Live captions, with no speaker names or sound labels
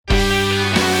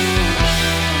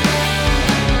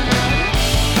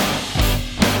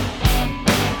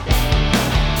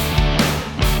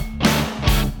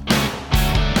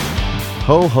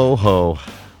Ho, ho, ho. A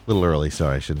little early.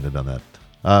 Sorry, I shouldn't have done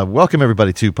that. Welcome,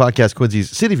 everybody, to Podcast Quincy's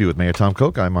City View with Mayor Tom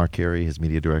Koch. I'm Mark Carey, his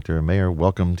media director. Mayor,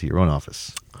 welcome to your own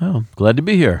office. Oh, glad to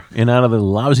be here. In out of the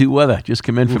lousy weather. Just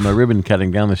come in from a ribbon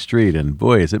cutting down the street, and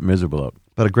boy, is it miserable out.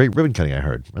 But a great ribbon cutting, I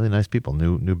heard. Really nice people.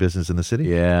 New business in the city.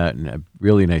 Yeah,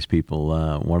 really nice people.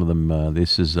 One of them,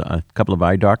 this is a couple of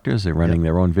eye doctors. They're running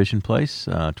their own vision place,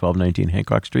 1219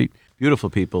 Hancock Street.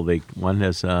 Beautiful people. One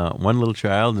has one little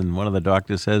child, and one of the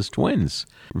doctors has twins.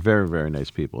 Very, very nice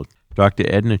people. Dr.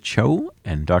 Edna Cho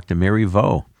and Dr. Mary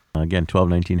Vo. Again,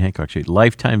 1219 Hancock Street.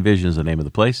 Lifetime Vision is the name of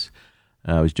the place.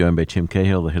 I was joined by Tim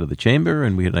Cahill, the head of the chamber,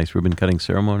 and we had a nice ribbon-cutting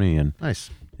ceremony. And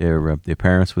nice. Their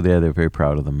parents were there. They're very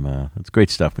proud of them. It's great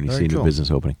stuff when you see new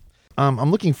business opening. I'm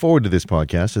looking forward to this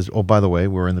podcast. By the way,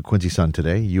 we're in the Quincy Sun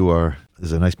today.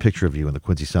 There's a nice picture of you in the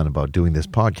Quincy Sun about doing this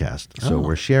podcast. So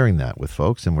we're sharing that with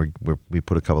folks, and we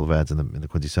put a couple of ads in the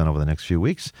Quincy Sun over the next few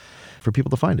weeks for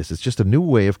people to find us. It's just a new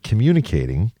way of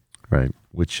communicating, right?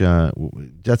 Which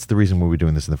that's the reason why we're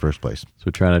doing this in the first place. So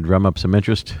we're trying to drum up some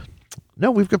interest.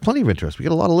 No, we've got plenty of interest. We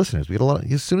got a lot of listeners. We got a lot.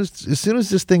 As soon as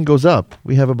this thing goes up,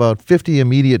 we have about 50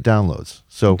 immediate downloads.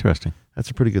 So interesting. That's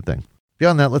a pretty good thing.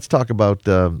 Beyond that, let's talk about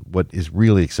what is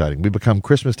really exciting. We've become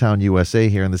Christmastown, USA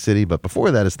here in the city, but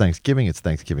before that is Thanksgiving. It's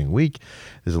Thanksgiving week.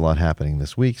 There's a lot happening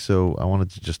this week, so I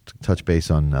wanted to just touch base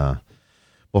on,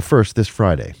 first, this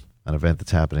Friday, an event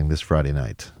that's happening this Friday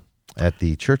night at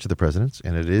the Church of the Presidents,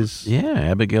 and it is... Yeah,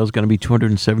 Abigail's going to be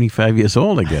 275 years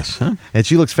old, I guess, huh? And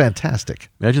she looks fantastic.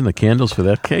 Imagine the candles for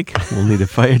that cake. We'll need a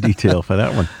fire detail for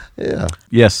that one. Yeah.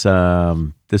 Yes,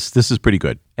 this is pretty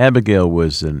good. Abigail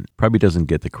probably doesn't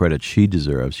get the credit she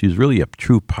deserves. She was really a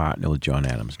true partner with John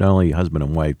Adams, not only husband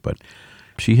and wife, but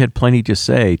she had plenty to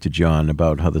say to John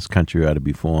about how this country ought to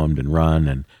be formed and run.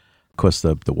 And, of course,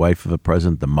 the wife of the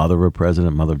president, the mother of a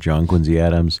president, mother of John Quincy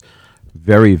Adams,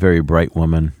 very, very bright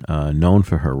woman, known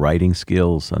for her writing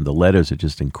skills. And the letters are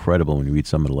just incredible when you read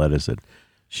some of the letters that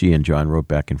she and John wrote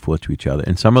back and forth to each other.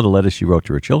 And some of the letters she wrote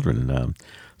to her children,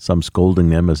 some scolding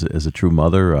them as a true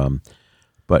mother,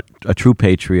 but a true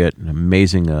patriot, an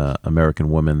amazing American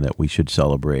woman that we should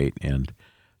celebrate. And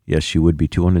yes, she would be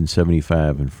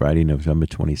 275 on Friday, November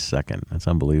 22nd. That's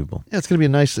unbelievable. Yeah, it's going to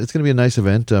be a nice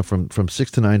event from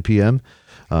 6 to 9 p.m.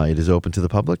 It is open to the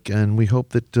public, and we hope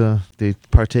that they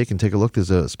partake and take a look.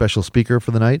 There's a special speaker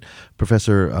for the night,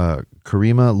 Professor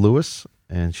Karima Lewis,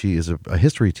 and she is a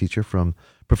history teacher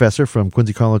professor from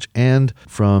Quincy College and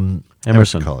from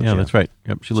Emerson College. Yeah, that's right.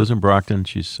 Yep. She lives in Brockton.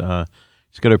 She's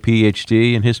got her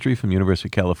Ph.D. in history from University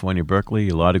of California, Berkeley,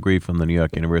 a law degree from the New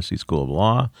York University School of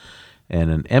Law, and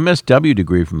an MSW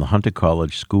degree from the Hunter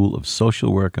College School of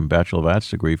Social Work and Bachelor of Arts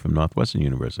degree from Northwestern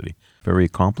University. Very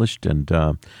accomplished, and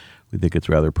we think it's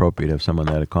rather appropriate to have someone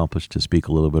that accomplished to speak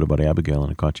a little bit about Abigail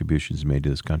and the contributions made to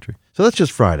this country. So that's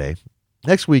just Friday.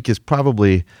 Next week is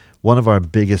probably one of our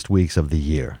biggest weeks of the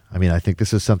year. I mean, I think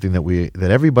this is something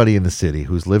that everybody in the city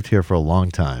who's lived here for a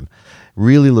long time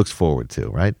really looks forward to,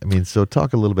 right? I mean, so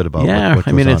talk a little bit about what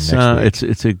goes on next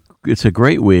week. It's a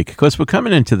great week because we're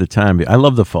coming into the time. I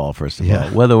love the fall, first of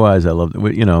all. Weather-wise, I love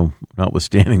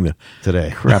notwithstanding the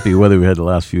crappy weather we had the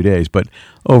last few days, but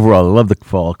overall, I love the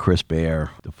fall, crisp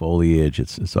air, the foliage.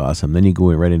 It's awesome. Then you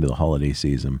go right into the holiday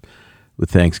season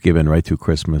with Thanksgiving right through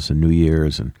Christmas and New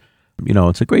Year's, and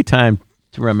it's a great time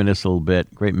to reminisce a little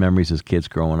bit. Great memories as kids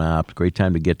growing up. Great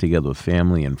time to get together with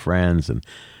family and friends, and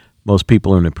most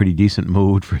people are in a pretty decent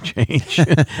mood for a change.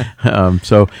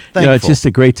 So, it's just a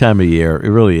great time of year.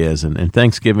 It really is. And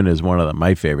Thanksgiving is one of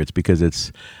my favorites because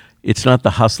it's not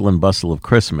the hustle and bustle of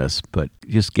Christmas, but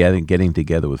just getting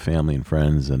together with family and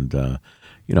friends. And,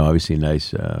 obviously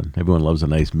nice. Everyone loves a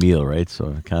nice meal, right?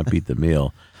 So I can't beat the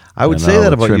meal. I would say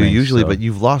that about you usually, but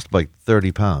you've lost like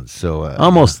 30 pounds. So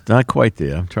almost, not quite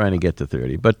there. I'm trying to get to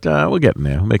 30, but we're getting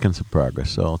there. We're making some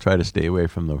progress. So I'll try to stay away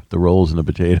from the rolls and the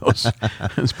potatoes.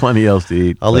 There's plenty else to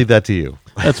eat. I'll leave that to you.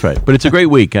 That's right. But it's a great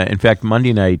week. In fact,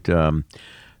 Monday night, a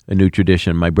new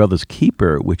tradition, My Brother's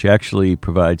Keeper, which actually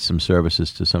provides some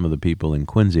services to some of the people in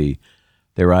Quincy.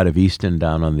 They're out of Easton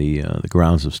down on the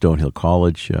grounds of Stonehill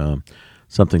College.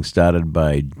 Something started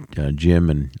by Jim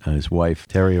and his wife,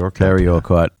 Terry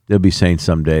Orcott. They'll be saints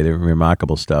someday. They're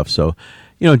remarkable stuff. So,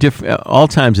 all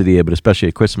times of the year, but especially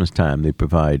at Christmas time, they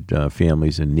provide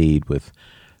families in need with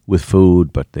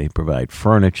food, but they provide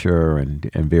furniture and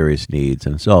various needs.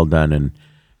 And it's all done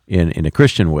in a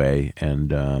Christian way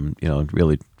and,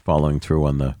 really following through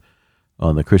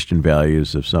on the Christian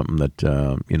values of something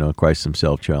that, Christ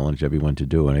himself challenged everyone to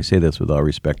do. And I say this with all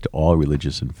respect to all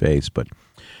religious and faiths, but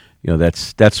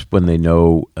that's when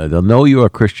they'll know you are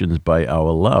Christians by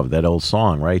our love, that old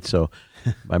song, right? So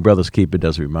My brother's keeper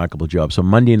does a remarkable job. So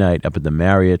Monday night up at the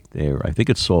Marriott, I think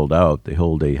it's sold out. They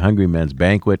hold a Hungry Men's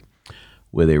banquet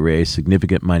where they raise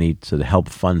significant money to help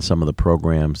fund some of the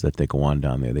programs that they go on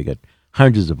down there. They got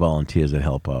hundreds of volunteers that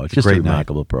help out. It's just a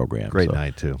remarkable program. Great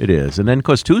night, too. It is. And then, of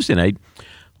course, Tuesday night,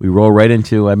 we roll right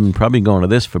into, I've been probably going to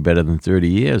this for better than 30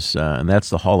 years, and that's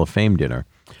the Hall of Fame dinner.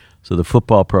 So the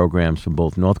football programs from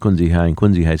both North Quincy High and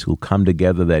Quincy High School come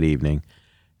together that evening,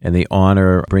 and they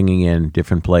honor bringing in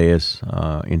different players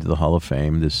into the Hall of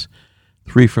Fame. There's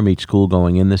 3 from each school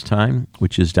going in this time,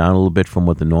 which is down a little bit from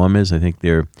what the norm is. I think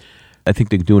they're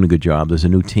doing a good job. There's a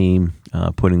new team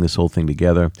putting this whole thing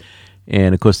together.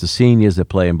 And, of course, the seniors that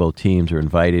play in both teams are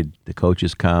invited. The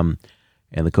coaches come,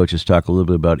 and the coaches talk a little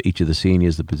bit about each of the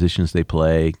seniors, the positions they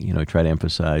play, try to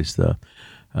emphasize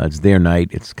it's their night.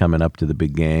 It's coming up to the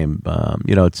big game.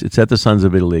 It's at the Sons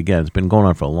of Italy again. It's been going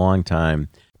on for a long time.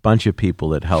 Bunch of people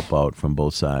that help out from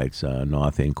both sides,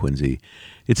 North and Quincy.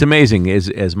 It's amazing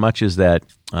as much as that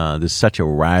there's such a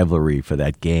rivalry for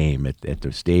that game at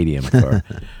the stadium for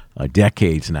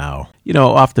decades now.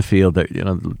 Off the field,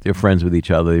 they're friends with each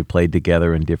other. They played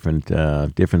together in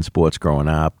different sports growing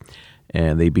up,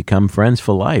 and they become friends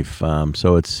for life.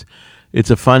 So it's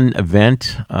a fun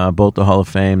event, both the Hall of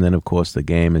Fame, then of course the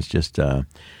game is just not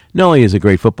only is a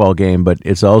great football game, but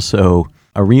it's also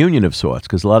a reunion of sorts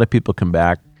because a lot of people come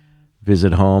back,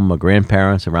 visit home,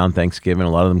 grandparents around Thanksgiving. A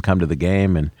lot of them come to the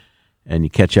game, and you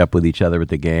catch up with each other at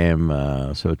the game.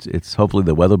 So it's hopefully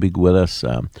the weather will be with us.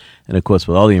 And, of course,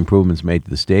 with all the improvements made to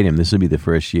the stadium, this will be the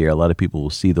first year a lot of people will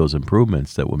see those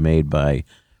improvements that were made by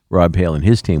Rob Hale and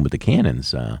his team with the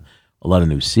Cannons. A lot of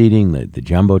new seating, the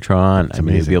Jumbotron.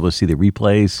 You'll be able to see the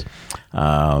replays.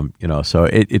 So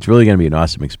it's really going to be an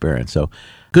awesome experience. So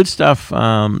good stuff.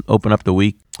 Open up the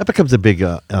week. That becomes a big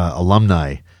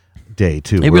alumni day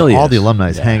too. It really all is. the alumni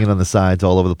is hanging on the sides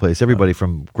all over the place. Everybody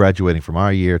from graduating from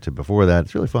our year to before that.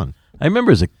 It's really fun. I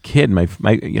remember as a kid,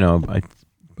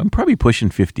 I'm probably pushing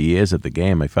 50 years at the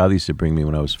game. My father used to bring me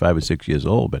when I was 5 or 6 years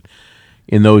old. But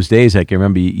in those days, I can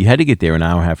remember you had to get there an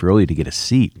hour and a half early to get a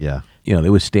seat. Yeah. They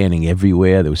were standing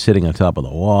everywhere. They were sitting on top of the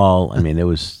wall. There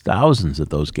was thousands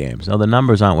at those games. Now, the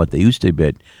numbers aren't what they used to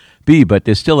be, but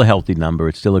there's still a healthy number.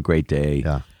 It's still a great day.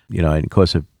 Yeah. And of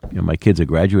course, my kids are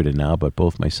graduated now, but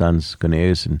both my sons,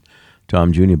 Cornelius and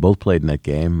Tom Jr., both played in that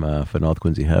game for North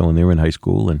Quincy High when they were in high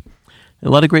school. And a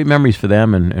lot of great memories for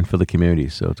them and for the community.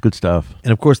 So it's good stuff.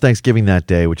 And, of course, Thanksgiving that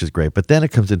day, which is great. But then it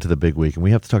comes into the big week, and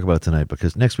we have to talk about it tonight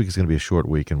because next week is going to be a short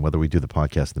week, and whether we do the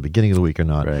podcast in the beginning of the week or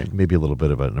not, maybe a little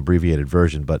bit of an abbreviated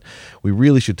version. But we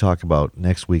really should talk about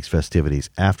next week's festivities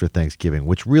after Thanksgiving,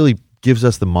 which really gives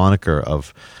us the moniker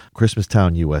of Christmas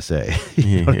Town, USA.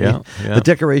 Yeah. The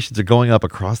decorations are going up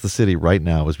across the city right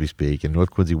now as we speak in North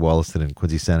Quincy, Wollaston, and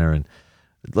Quincy Center. And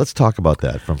let's talk about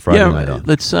that from Friday night on.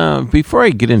 Let's before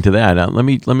I get into that, let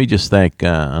me just thank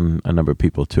a number of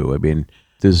people too.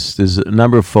 There's a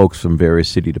number of folks from various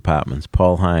city departments.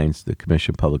 Paul Hines, the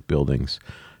Commission of Public Buildings,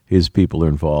 his people are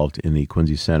involved in the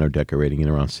Quincy Center decorating in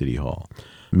around City Hall.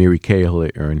 Mary Cahill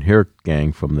and her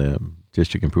gang from the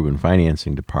District Improvement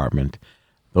Financing Department,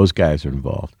 those guys are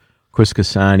involved. Chris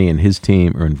Cassani and his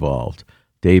team are involved.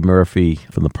 Dave Murphy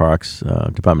from the Parks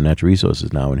Department of Natural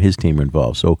Resources now and his team are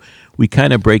involved. So we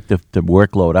kind of break the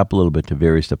workload up a little bit to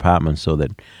various departments so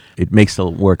that it makes the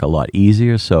work a lot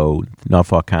easier. So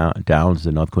Norfolk Downs,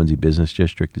 the North Quincy Business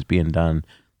District is being done.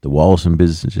 The Wollaston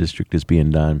Business District is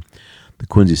being done. The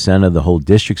Quincy Center, the whole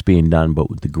district's being done,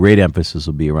 but the great emphasis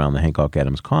will be around the Hancock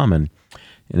Adams Common.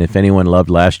 And if anyone loved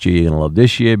last year, you're going to love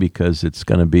this year because it's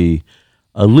going to be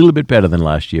a little bit better than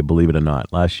last year, believe it or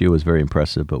not. Last year was very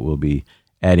impressive, but we'll be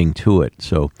adding to it.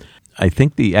 So I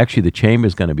think the chamber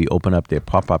is going to be open up their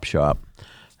pop-up shop,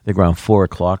 I think around 4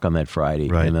 o'clock on that Friday.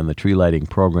 Right. And then the tree lighting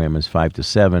program is 5 to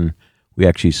 7. We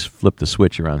actually flipped the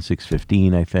switch around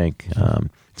 6:15, I think.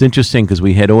 It's interesting because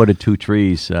we had ordered 2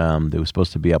 trees. They were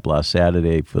supposed to be up last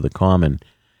Saturday for the Common.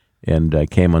 And I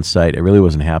came on site. I really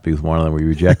wasn't happy with one of them. We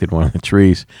rejected one of the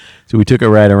trees. So we took a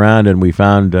ride around, and we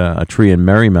found a tree in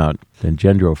Marymount, the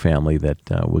Gendro family, that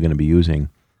we're going to be using.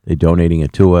 They're donating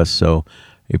it to us, so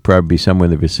it'll probably be somewhere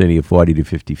in the vicinity of 40 to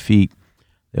 50 feet.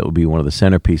 That will be one of the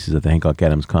centerpieces of the Hancock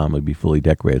Adams Common. Will be fully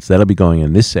decorated. So that'll be going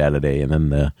in this Saturday. And then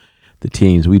the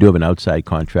teams, we do have an outside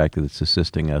contractor that's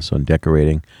assisting us on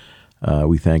decorating.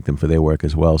 We thank them for their work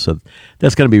as well. So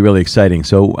that's going to be really exciting.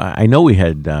 So I know we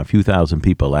had a few thousand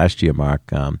people last year, Mark,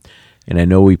 and I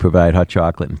know we provide hot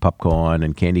chocolate and popcorn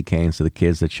and candy canes to the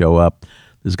kids that show up.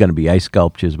 There's going to be ice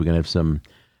sculptures. We're going to have some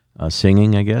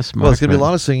singing, I guess. Mark, well, it's going to be a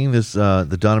lot of singing. There's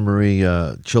the Donna Marie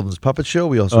Children's Puppet Show.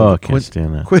 We also have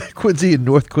Quincy and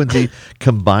North Quincy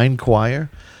combined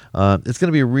choir. It's going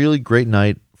to be a really great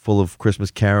night full of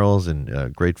Christmas carols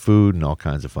and great food and all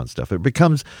kinds of fun stuff. It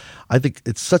becomes, I think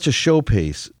it's such a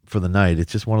showpiece for the night.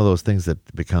 It's just one of those things that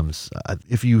becomes,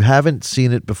 if you haven't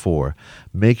seen it before,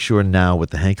 make sure now with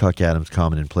the Hancock Adams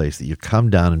Common in place that you come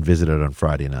down and visit it on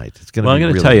Friday night. It's going to be I'm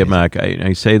going to really tell you, amazing. Mark,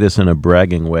 I say this in a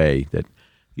bragging way, that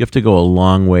you have to go a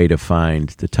long way to find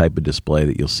the type of display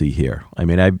that you'll see here. I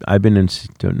mean, I've been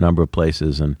to a number of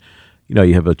places, and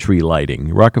you have a tree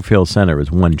lighting. Rockefeller Center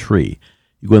is one tree.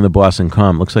 You go in the Boston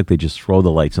Common, it looks like they just throw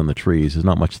the lights on the trees. There's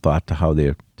not much thought to how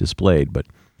they're displayed, but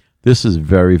this is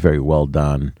very, very well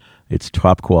done. It's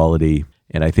top quality,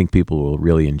 and I think people will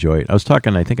really enjoy it. I was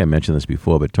talking, I think I mentioned this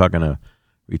before, but talking to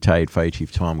retired Fire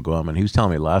Chief Tom Gorman, he was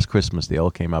telling me last Christmas they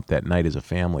all came up that night as a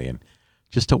family, and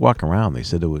just to walk around, they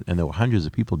said there were hundreds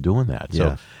of people doing that.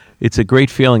 So it's a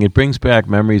great feeling. It brings back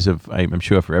memories of, I'm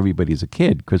sure, for everybody as a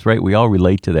kid, because, right, we all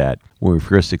relate to that when we were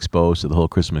first exposed to the whole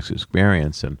Christmas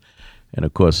experience. And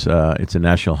of course, it's a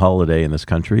national holiday in this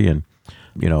country, and,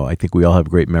 I think we all have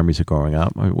great memories of growing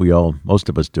up. Most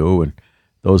of us do, and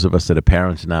those of us that are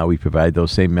parents now, we provide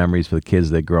those same memories for the kids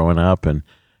that are growing up, and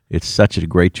it's such a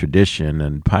great tradition,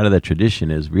 and part of that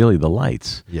tradition is really the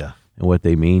lights. Yeah. And what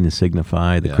they mean to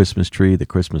signify, the Christmas tree, the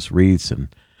Christmas wreaths,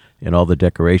 and all the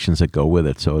decorations that go with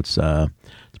it. So it's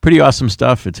pretty awesome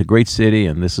stuff. It's a great city,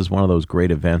 and this is one of those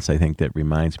great events, I think, that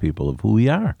reminds people of who we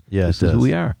are. Yeah, this is who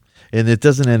we are. And it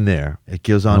doesn't end there. It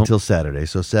goes on till Saturday.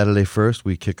 So Saturday first,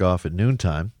 we kick off at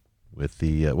noontime with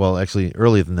the, actually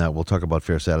earlier than that, we'll talk about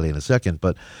Fair Saturday in a second,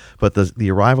 but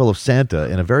the arrival of Santa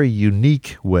in a very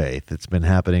unique way that's been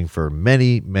happening for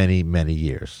many, many, many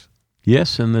years.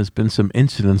 Yes, and there's been some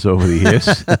incidents over the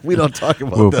years. We don't talk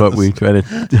about those. But we try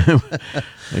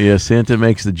to... Santa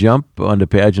makes the jump onto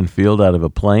Pageant Field out of a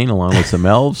plane along with some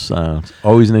elves. It's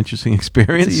always an interesting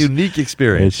experience. It's a unique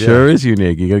experience. It sure is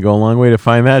unique. You got to go a long way to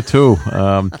find that, too.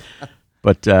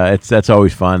 But that's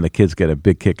always fun. The kids get a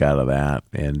big kick out of that.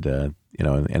 And,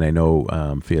 and I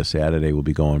know Fair Saturday will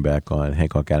be going back on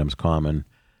Hancock Adams Common.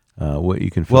 What you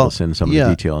can fill us in some of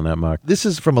the detail on that, Mark. This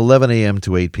is from 11 a.m.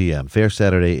 to 8 p.m. Fair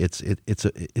Saturday. It's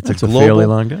a fairly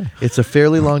long day. It's a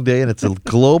fairly long day, and it's a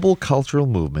global cultural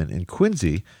movement. And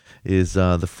Quincy is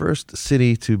the first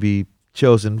city to be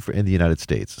chosen in the United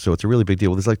States. So it's a really big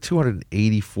deal. There's like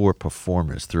 284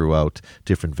 performers throughout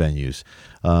different venues.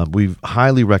 We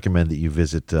highly recommend that you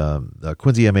visit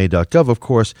quincyma.gov, of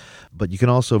course, but you can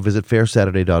also visit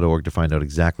fairsaturday.org to find out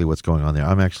exactly what's going on there.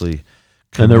 I'm actually...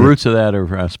 And the roots of that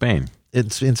are Spain.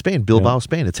 It's in Spain, Bilbao,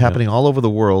 Spain. It's happening all over the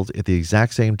world at the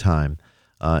exact same time.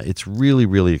 It's really,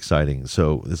 really exciting.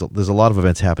 So there's a lot of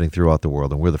events happening throughout the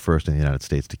world, and we're the first in the United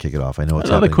States to kick it off. I know it's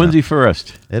another Quincy now.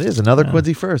 first. It is another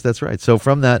Quincy first. That's right. So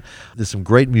from that, there's some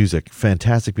great music,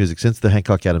 fantastic music. Since the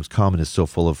Hancock Adams Common is so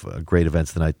full of great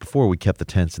events the night before, we kept the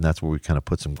tents, and that's where we kind of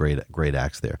put some great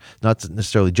acts there. Not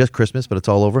necessarily just Christmas, but it's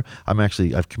all over.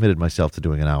 I've committed myself to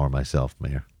doing an hour myself,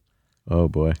 Mayor. Oh,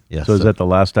 boy. Yes, so is that the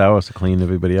last hour to clean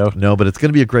everybody out? No, but it's going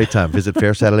to be a great time. Visit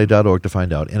fairsaturday.org to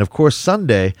find out. And, of course,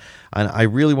 Sunday, and I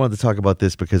really wanted to talk about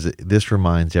this because this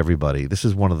reminds everybody, this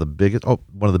is one of the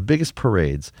biggest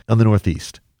parades in the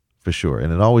Northeast, for sure.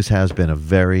 And it always has been a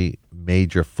very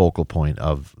major focal point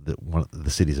of one of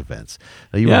the city's events.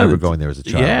 Now, you remember going there as a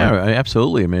child, yeah, right?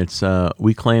 Absolutely. I mean,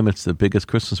 we claim it's the biggest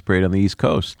Christmas parade on the East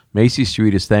Coast. Macy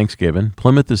Street is Thanksgiving.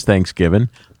 Plymouth is Thanksgiving.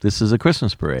 This is a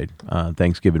Christmas parade.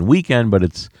 Thanksgiving weekend, but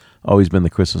it's always been the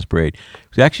Christmas parade. It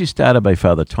was actually started by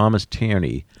Father Thomas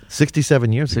Tierney.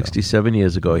 67 years ago. 67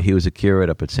 years ago. He was a curate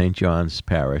up at St. John's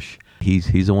Parish. He's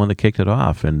the one that kicked it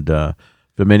off. And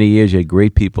for many years, you had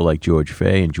great people like George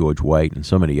Fay and George White and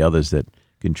so many others that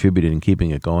contributed in keeping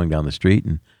it going down the street,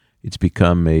 and it's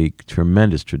become a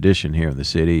tremendous tradition here in the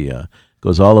city.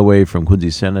 Goes all the way from Quincy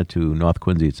Center to North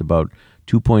Quincy. It's about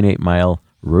 2.8-mile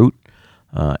route.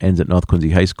 Ends at North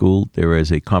Quincy High School. There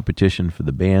is a competition for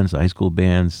the bands, the high school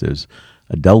bands. There's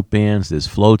adult bands. There's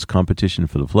floats, competition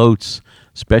for the floats,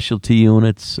 specialty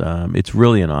units. It's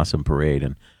really an awesome parade,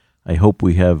 and I hope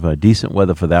we have decent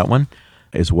weather for that one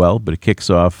as well. But it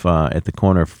kicks off at the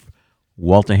corner of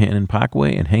Walter Hannon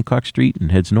Parkway and Hancock Street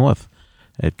and heads north.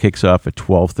 It kicks off at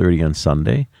 12:30 on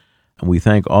Sunday. And we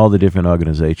thank all the different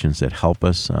organizations that help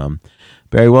us.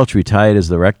 Barry Welch retired as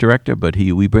the rec director, but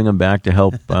we bring him back to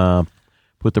help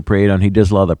put the parade on. He does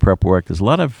a lot of the prep work. There's a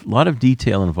lot of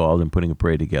detail involved in putting a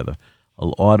parade together. A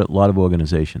lot of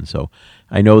organizations. So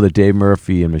I know that Dave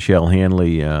Murphy and Michelle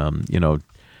Hanley, and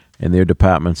their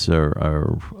departments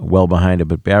are well behind it.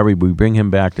 But Barry, we bring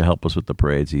him back to help us with the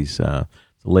parades. He's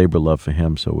labor love for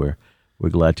him, so we're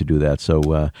glad to do that.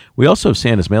 So we also have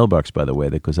Santa's mailbox, by the way,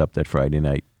 that goes up that Friday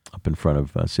night up in front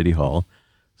of City Hall.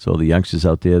 So the youngsters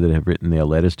out there that have written their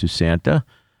letters to Santa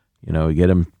We get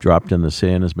them dropped in the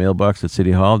Santa's mailbox at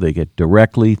City Hall. They get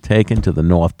directly taken to the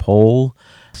North Pole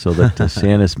so that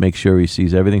Santa makes sure he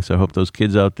sees everything. So I hope those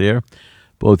kids out there,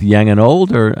 both young and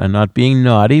old, are not being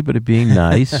naughty, but are being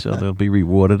nice. So they'll be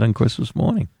rewarded on Christmas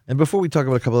morning. And before we talk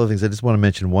about a couple other things, I just want to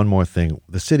mention one more thing.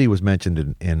 The city was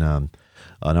mentioned in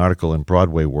an article in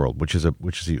Broadway World, which is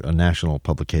a national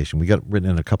publication. We got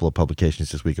written in a couple of publications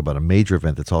this week about a major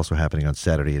event that's also happening on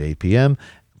Saturday at 8 p.m.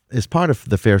 As part of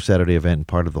the Fair Saturday event and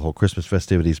part of the whole Christmas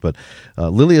festivities. But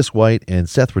Lilius White and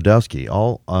Seth Radowski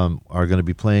all are going to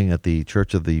be playing at the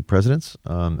Church of the Presidents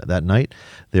that night.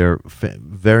 They're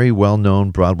very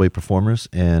well-known Broadway performers,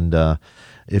 and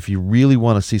if you really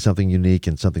want to see something unique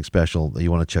and something special,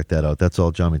 you want to check that out. That's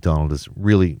all John McDonald is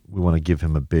really. We want to give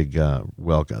him a big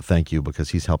welcome, thank you, because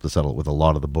he's helped us out with a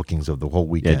lot of the bookings of the whole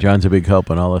weekend. Yeah, John's a big help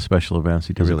on all our special events.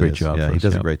 He does a great job. Yeah, he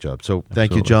does a great job. So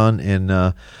thank you, John,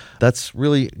 and that's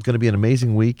really going to be an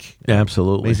amazing week. Yeah,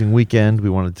 absolutely, amazing weekend.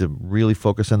 We wanted to really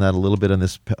focus on that a little bit on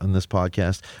this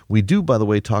podcast. We do, by the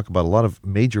way, talk about a lot of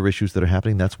major issues that are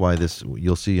happening. That's why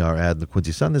you'll see our ad in the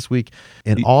Quincy Sun this week,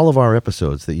 and all of our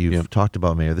episodes that you've talked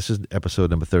about, Mayor. This is episode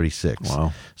number 36.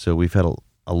 Wow. So we've had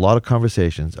a lot of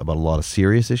conversations about a lot of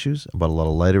serious issues, about a lot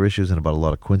of lighter issues, and about a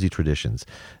lot of Quincy traditions,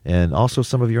 and also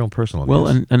some of your own personal views. Well,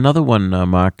 and another one,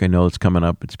 Mark, I know it's coming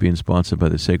up. It's being sponsored by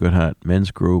the Sacred Heart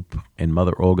Men's Group and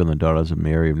Mother Olga and the Daughters of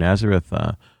Mary of Nazareth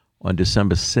on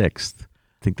December 6th.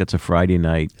 I think that's a Friday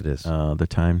night. It is. The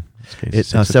time? It's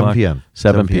 7 p.m.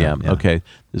 7 p.m. Yeah. Okay.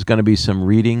 There's going to be some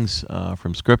readings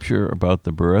from Scripture about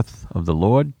the birth of the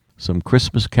Lord, some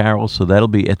Christmas carols, so that'll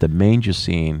be at the manger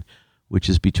scene, which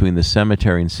is between the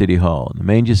cemetery and City Hall. And the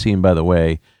manger scene, by the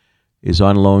way, is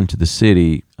on loan to the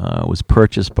city, was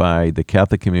purchased by the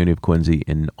Catholic community of Quincy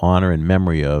in honor and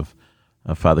memory of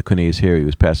Father Cornelius Harry, who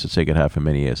was pastor of Sacred Heart for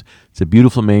many years. It's a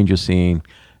beautiful manger scene,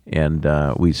 and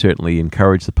we certainly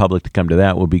encourage the public to come to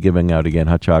that. We'll be giving out, again,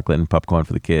 hot chocolate and popcorn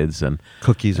for the kids. And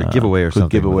cookies or giveaway or something.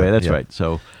 Giveaway, that's right.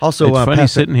 So also, it's funny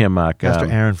sitting here, Mark.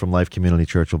 Pastor Aaron from Life Community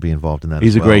Church will be involved in that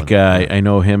He's as well. a great guy. I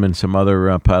know him and some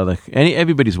other part of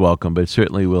everybody's welcome, but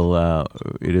certainly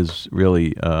it is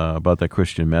really about that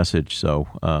Christian message, so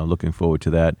looking forward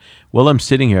to that. While I'm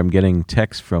sitting here, I'm getting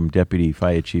texts from Deputy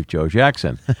Fire Chief Joe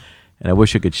Jackson. And I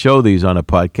wish I could show these on a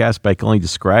podcast, but I can only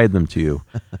describe them to you.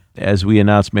 As we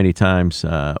announced many times,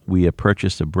 we have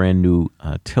purchased a brand new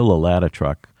tiller ladder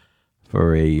truck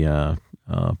for a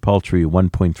paltry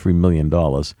 $1.3 million.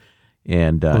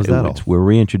 And we're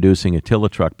reintroducing a tiller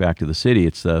truck back to the city.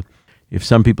 It's if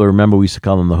some people remember, we used to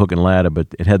call them the hook and ladder, but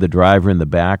it had the driver in the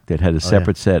back that had a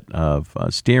separate set of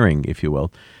steering, if you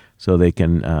will, so they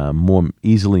can more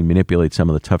easily manipulate some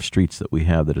of the tough streets that we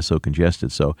have that are so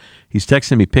congested. So he's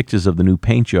texting me pictures of the new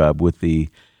paint job with the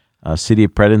City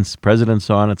of Presidents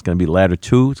on it. It's going to be Ladder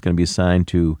 2. It's going to be assigned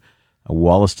to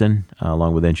Wollaston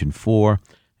along with Engine 4.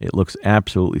 It looks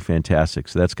absolutely fantastic.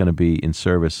 So that's going to be in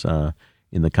service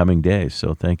in the coming days.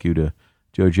 So thank you to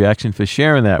Joe Jackson for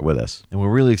sharing that with us. And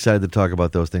we're really excited to talk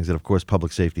about those things. And, of course,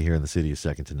 public safety here in the city is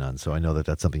second to none. So I know that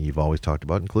that's something you've always talked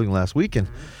about, including last week. And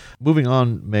moving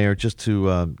on, Mayor, just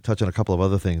to touch on a couple of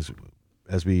other things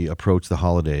as we approach the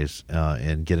holidays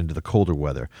and get into the colder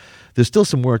weather. There's still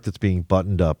some work that's being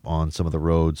buttoned up on some of the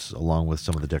roads, along with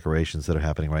some of the decorations that are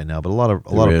happening right now. But a lot of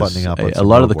buttoning up. A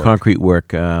lot of the concrete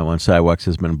work on sidewalks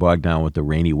has been bogged down with the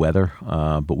rainy weather.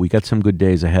 But we got some good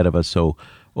days ahead of us. So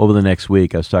over the next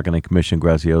week, I was talking to Commissioner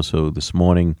Grazioso this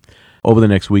morning. Over the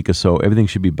next week or so, everything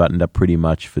should be buttoned up pretty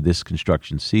much for this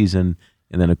construction season.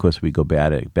 And then, of course, we go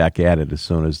back at it as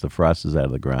soon as the frost is out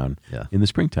of the ground in the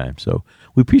springtime. So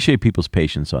we appreciate people's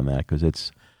patience on that,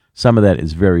 because some of that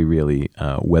is very, really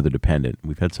weather dependent.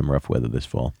 We've had some rough weather this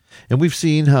fall. And we've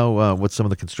seen how with some of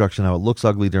the construction, how it looks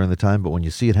ugly during the time, but when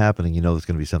you see it happening, you know there's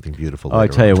going to be something beautiful. Oh, I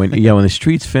tell you, when the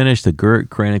streets finish, the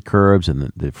granite curbs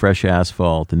and the fresh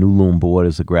asphalt, the new loom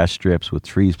borders, the grass strips with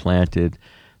trees planted,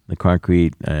 the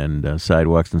concrete and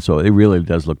sidewalks, and so it really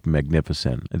does look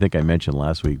magnificent. I think I mentioned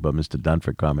last week about Mr.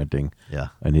 Dunford commenting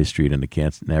on his street in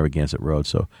the Narragansett Road.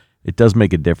 So it does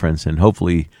make a difference, and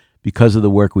hopefully, because of the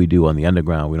work we do on the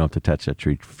underground, we don't have to touch that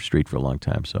street for a long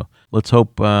time. So let's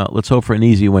hope for an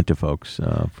easy winter, folks,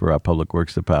 for our Public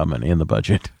Works Department and the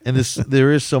budget. And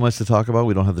there is so much to talk about.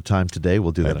 We don't have the time today.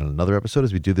 We'll do that in another episode,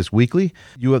 as we do this weekly.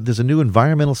 There's a new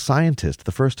environmental scientist,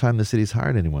 the first time the city's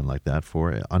hired anyone like that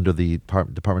under the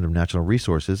Department of Natural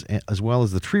Resources, as well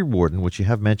as the tree warden, which you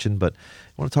have mentioned. But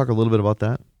you want to talk a little bit about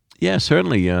that? Yeah,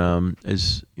 certainly.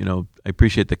 As you know, I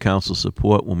appreciate the council's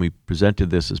support when we presented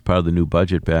this as part of the new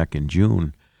budget back in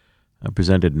June.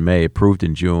 Presented in May, approved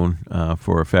in June,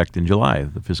 for effect in July.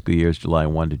 The fiscal year is July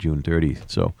 1 to June 30.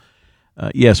 So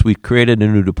yes, we created a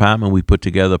new department. We put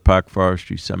together Park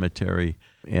Forestry, Cemetery,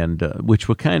 and which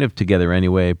were kind of together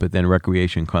anyway, but then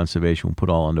Recreation and Conservation we put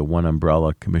all under one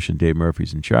umbrella. Commissioner Dave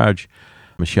Murphy's in charge.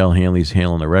 Michelle Hanley's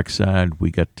handling the rec side.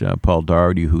 We got Paul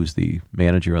Doherty, who's the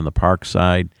manager on the park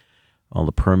side, all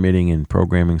the permitting and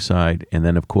programming side. And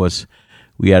then, of course,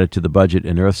 we added to the budget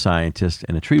an earth scientist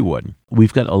and a tree warden.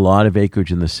 We've got a lot of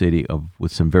acreage in the city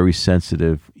with some very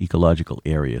sensitive ecological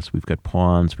areas. We've got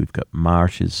ponds, we've got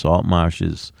marshes, salt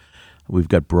marshes, we've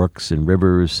got brooks and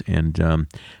rivers. And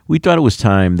we thought it was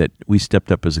time that we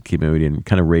stepped up as a community and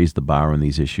kind of raised the bar on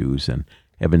these issues, and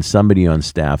having somebody on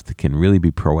staff that can really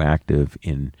be proactive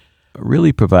in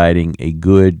really providing a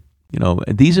good,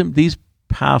 these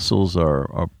parcels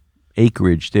are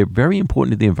acreage. They're very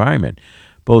important to the environment,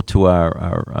 both to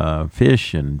our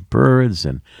fish and birds,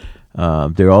 and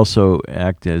they also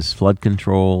act as flood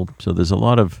control. So there's a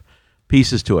lot of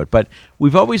pieces to it. But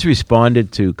we've always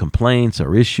responded to complaints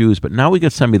or issues, but now we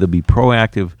got somebody that'll be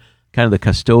proactive, kind of the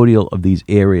custodial of these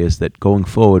areas that going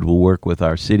forward will work with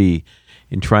our city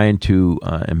in trying to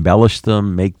embellish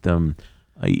them, make them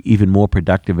even more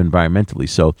productive environmentally.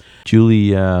 So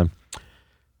Julie,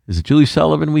 is it Julie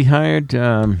Sullivan we hired?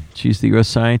 She's the earth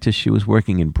scientist. She was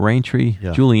working in Braintree.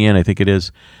 Yeah. Julianne, I think it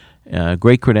is.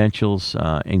 Great credentials.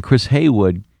 And Chris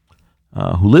Haywood,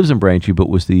 who lives in Braintree, but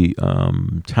was the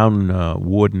town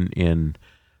warden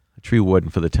tree warden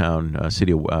for the town,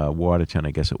 city of Watertown,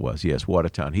 I guess it was. Yes,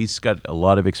 Watertown. He's got a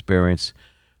lot of experience,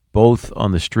 both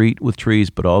on the street with trees,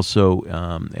 but also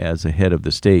as a head of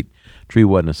the state tree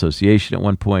warden association at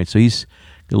one point. So he's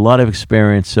got a lot of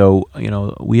experience. So,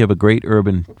 we have a great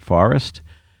urban forest,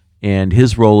 and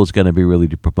his role is going to be really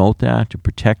to promote that, to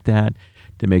protect that,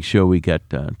 to make sure we get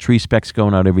tree specs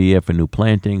going out every year for new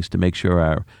plantings, to make sure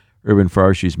our urban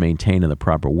forestry is maintained in the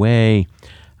proper way.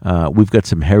 We've got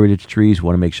some heritage trees. We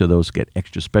want to make sure those get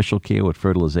extra special care with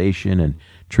fertilization and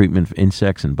treatment for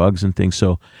insects and bugs and things.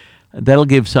 So that'll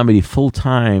give somebody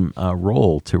full-time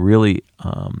role to really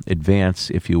advance,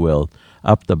 if you will,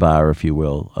 up the bar, if you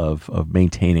will, of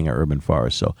maintaining our urban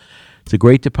forest. So it's a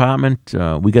great department.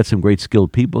 We got some great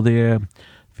skilled people there.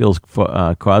 Phil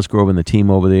Cosgrove and the team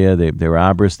over there, they're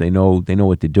arborists. They know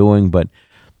what they're doing, but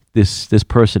this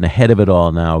person ahead of it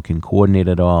all now can coordinate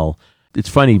it all. It's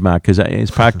funny, Mark, because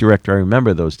as park director, I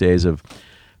remember those days of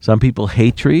some people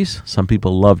hate trees, some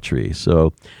people love trees.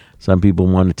 So some people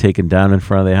want to take them down in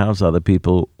front of their house. Other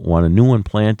people want a new one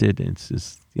planted. It's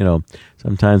just,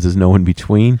 sometimes there's no in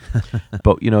between.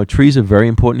 But, trees are very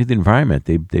important to the environment.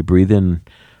 They breathe in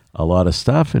a lot of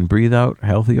stuff and breathe out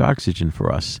healthy oxygen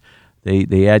for us.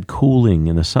 They add cooling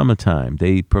in the summertime.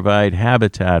 They provide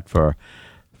habitat for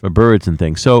birds and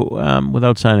things. So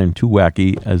without sounding too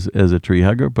wacky as a tree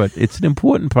hugger, but it's an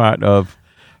important part of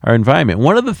our environment.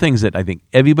 One of the things that I think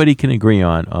everybody can agree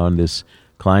on this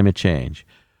climate change,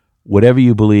 whatever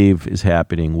you believe is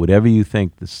happening, whatever you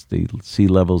think the sea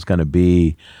level is going to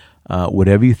be,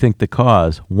 whatever you think the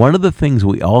cause, one of the things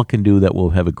we all can do that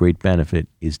will have a great benefit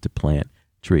is to plant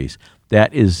trees.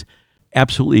 That is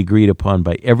absolutely agreed upon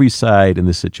by every side in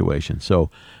this situation.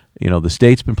 So, the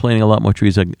state's been planting a lot more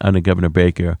trees under Governor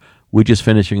Baker. We're just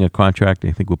finishing a contract.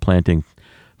 I think we're planting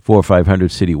 400 or 500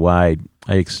 citywide.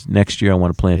 Next year, I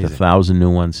want to plant 1,000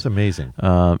 new ones. It's amazing.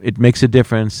 It makes a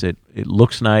difference. It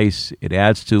looks nice. It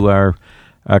adds to our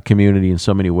community in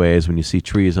so many ways when you see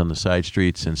trees on the side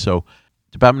streets. And so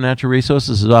Department of Natural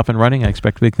Resources is off and running. I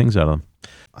expect big things out of them.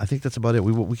 I think that's about it.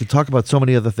 We could talk about so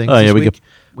many other things. Oh, yeah,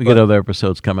 we got other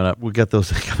episodes coming up. We got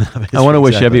those coming up. I want to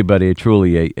wish everybody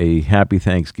truly a happy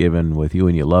Thanksgiving with you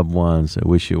and your loved ones. I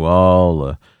wish you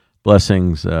all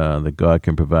blessings that God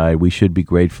can provide. We should be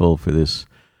grateful for this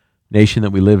nation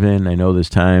that we live in. I know there's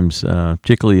times,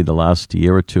 particularly the last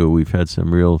year or two, we've had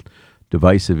some real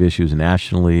divisive issues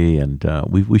nationally, and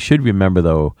we should remember,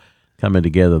 though, coming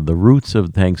together, the roots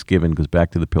of Thanksgiving goes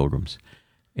back to the Pilgrims.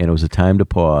 And it was a time to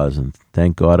pause and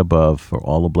thank God above for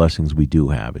all the blessings we do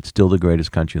have. It's still the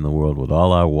greatest country in the world with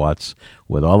all our warts,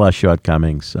 with all our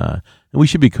shortcomings, and we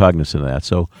should be cognizant of that.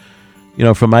 So,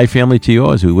 from my family to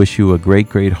yours, we wish you a great,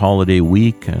 great holiday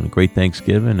week and a great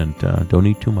Thanksgiving, and don't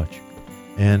eat too much.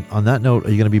 And on that note, are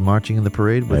you going to be marching in the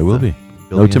parade? I will be.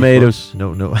 No tomatoes.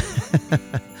 No.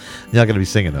 You're not going to be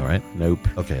singing, though, right? Nope.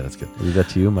 Okay, that's good. Leave that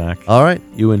to you, Mark. All right.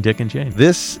 You and Dick and Jane.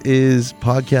 This is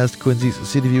Podcast Quincy's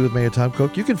City View with Mayor Tom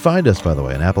Cook. You can find us, by the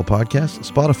way, on Apple Podcasts,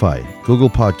 Spotify, Google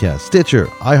Podcasts, Stitcher,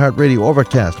 iHeartRadio,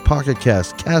 Overcast, Pocket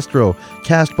Cast, Castro,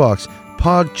 Castbox,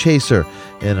 Podchaser,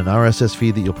 and an RSS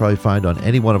feed that you'll probably find on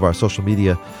any one of our social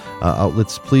media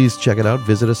outlets. Please check it out.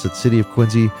 Visit us at City of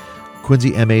Quincy,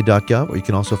 quincyma.gov, or you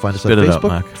can also find us on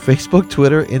Facebook,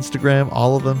 Twitter, Instagram,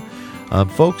 all of them.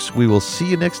 Folks, we will see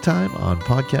you next time on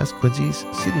Podcast Quincy's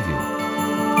City View.